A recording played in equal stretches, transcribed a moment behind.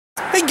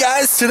Hey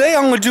guys, today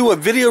I'm going to do a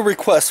video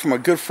request from a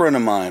good friend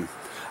of mine.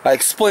 I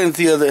explained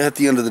at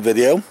the end of the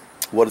video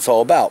what it's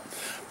all about.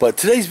 But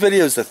today's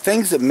video is the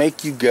things that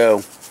make you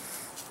go,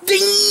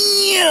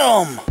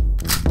 damn!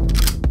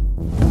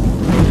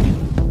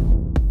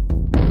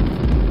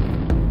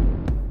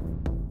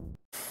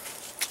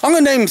 I'm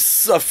going to name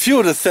a few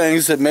of the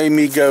things that made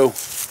me go,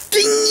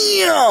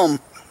 damn!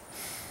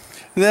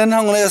 And then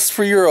I'm going to ask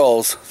for your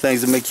all's things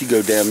that make you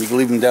go, damn. You can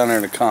leave them down there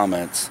in the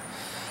comments.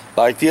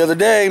 Like the other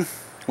day,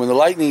 when the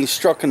lightning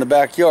struck in the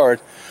backyard,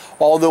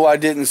 although I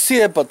didn't see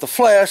it, but the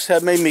flash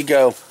that made me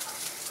go,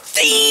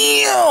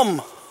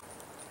 damn!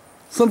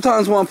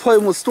 Sometimes when I'm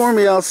playing with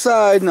Stormy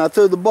outside and I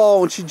throw the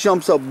ball and she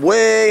jumps up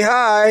way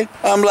high,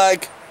 I'm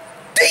like,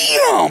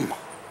 damn!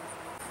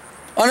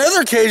 On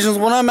other occasions,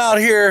 when I'm out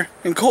here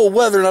in cold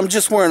weather and I'm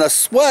just wearing a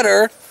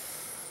sweater,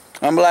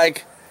 I'm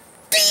like,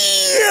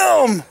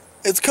 damn!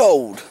 It's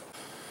cold.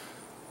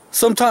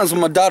 Sometimes when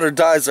my daughter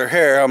dyes her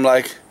hair, I'm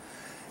like,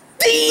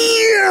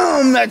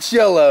 damn! That's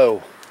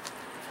yellow.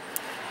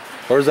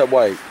 Or is that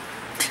white?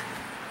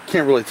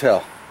 Can't really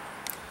tell.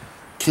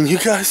 Can you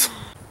guys?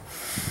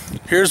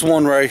 Here's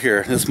one right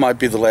here. This might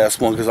be the last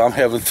one because I'm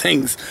having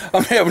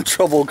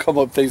trouble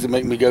coming up with things that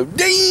make me go,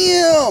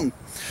 damn!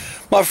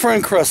 My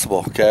friend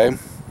Cressable, okay?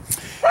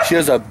 She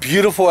has a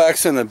beautiful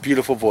accent and a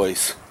beautiful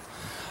voice.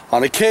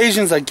 On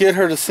occasions, I get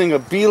her to sing a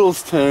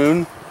Beatles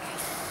tune,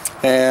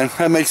 and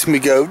that makes me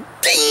go,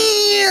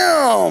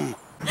 damn!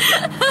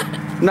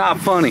 Not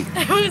funny.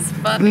 It was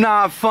funny.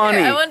 Not funny.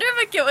 Here, I wonder if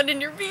I get one in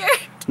your beer.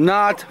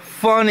 Not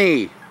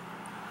funny.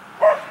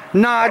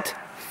 Not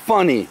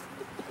funny.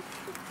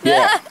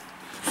 Yeah.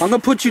 I'm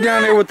going to put you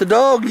down there with the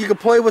dog. You can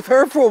play with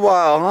her for a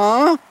while,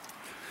 huh?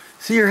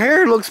 See, your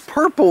hair looks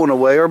purple in a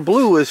way, or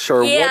bluish,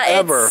 or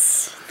whatever.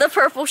 It's the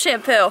purple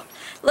shampoo.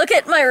 Look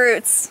at my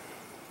roots.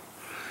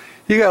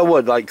 You got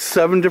what, like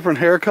 7 different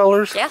hair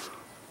colors? Yeah.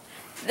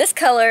 This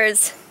color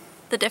is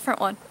the different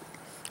one.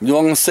 You know what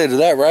I'm going to say to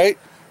that, right?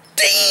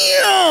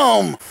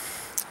 Damn!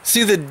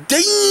 See, the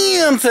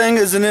damn thing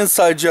is an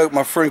inside joke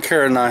my friend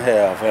Karen and I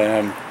have.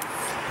 And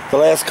the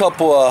last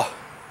couple,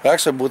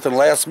 actually within the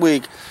last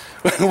week,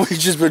 we've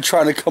just been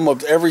trying to come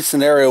up with every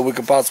scenario we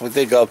could possibly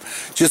think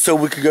of just so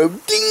we could go,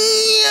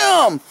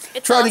 damn!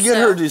 Try to get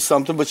her to do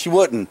something, but she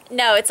wouldn't.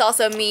 No, it's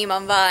also a meme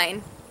on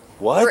Vine.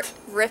 What?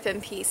 Rip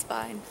in peace,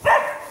 Vine.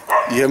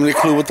 You have any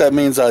clue what that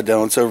means? I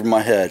don't. It's over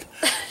my head.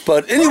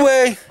 But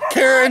anyway,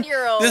 Karen,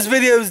 this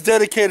video is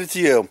dedicated to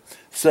you.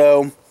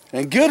 So,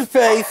 in good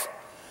faith,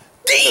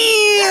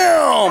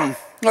 damn!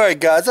 Alright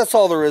guys, that's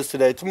all there is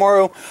today.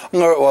 Tomorrow,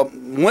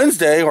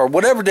 Wednesday, or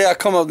whatever day I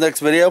come up with the next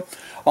video,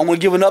 I'm going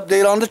to give an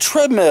update on the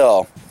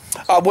treadmill.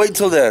 I'll wait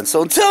till then.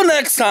 So until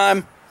next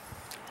time,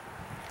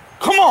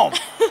 come on!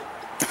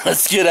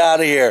 Let's get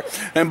out of here.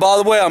 And by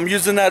the way, I'm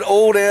using that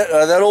old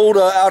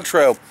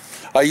outro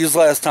I used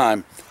last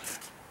time.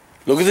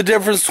 Look at the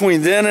difference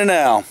between then and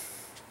now.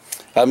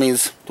 That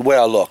means the way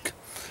I look.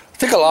 I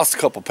think I lost a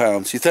couple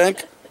pounds, you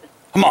think?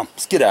 Come on,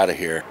 let's get out of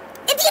here.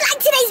 If you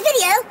liked today's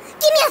video,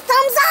 give me a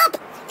thumbs up.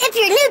 If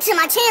you're new to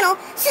my channel,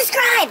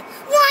 subscribe.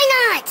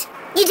 Why not?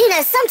 You do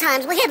know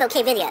sometimes we have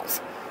okay videos.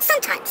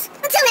 Sometimes.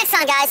 Until next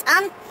time, guys.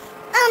 Oh,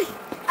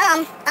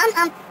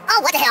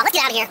 what the hell? Let's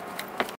get out of here.